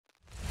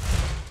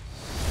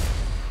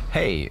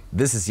Hey,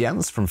 this is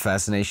Jens from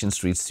Fascination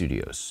Street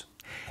Studios.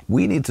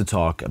 We need to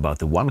talk about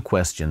the one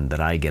question that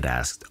I get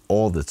asked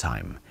all the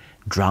time: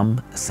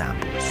 drum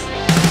samples.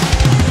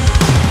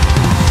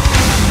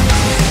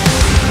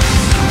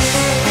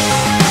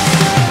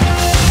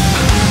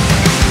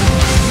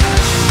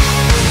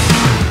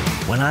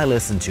 When I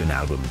listen to an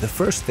album, the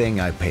first thing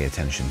I pay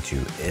attention to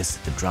is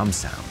the drum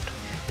sound.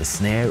 The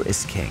snare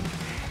is king,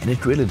 and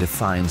it really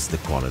defines the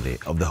quality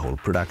of the whole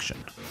production.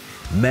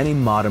 Many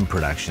modern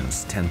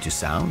productions tend to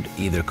sound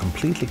either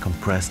completely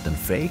compressed and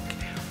fake,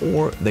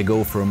 or they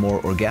go for a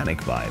more organic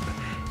vibe,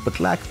 but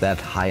lack that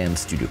high-end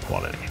studio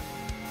quality.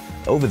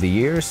 Over the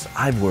years,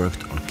 I've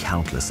worked on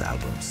countless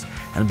albums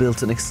and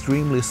built an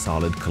extremely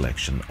solid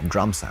collection of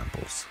drum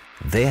samples.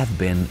 They have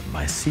been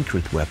my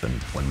secret weapon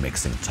when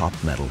mixing top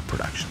metal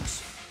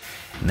productions.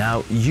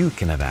 Now you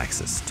can have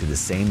access to the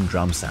same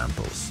drum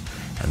samples,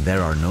 and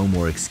there are no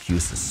more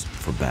excuses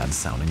for bad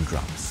sounding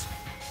drums.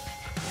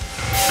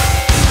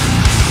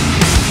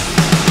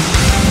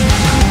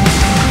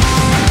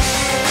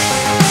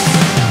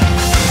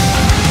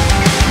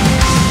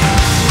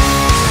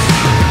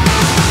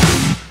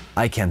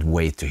 I can't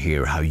wait to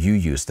hear how you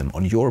use them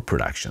on your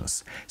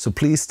productions, so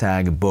please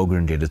tag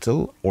Bogren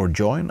Digital or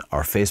join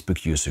our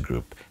Facebook user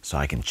group so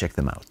I can check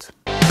them out.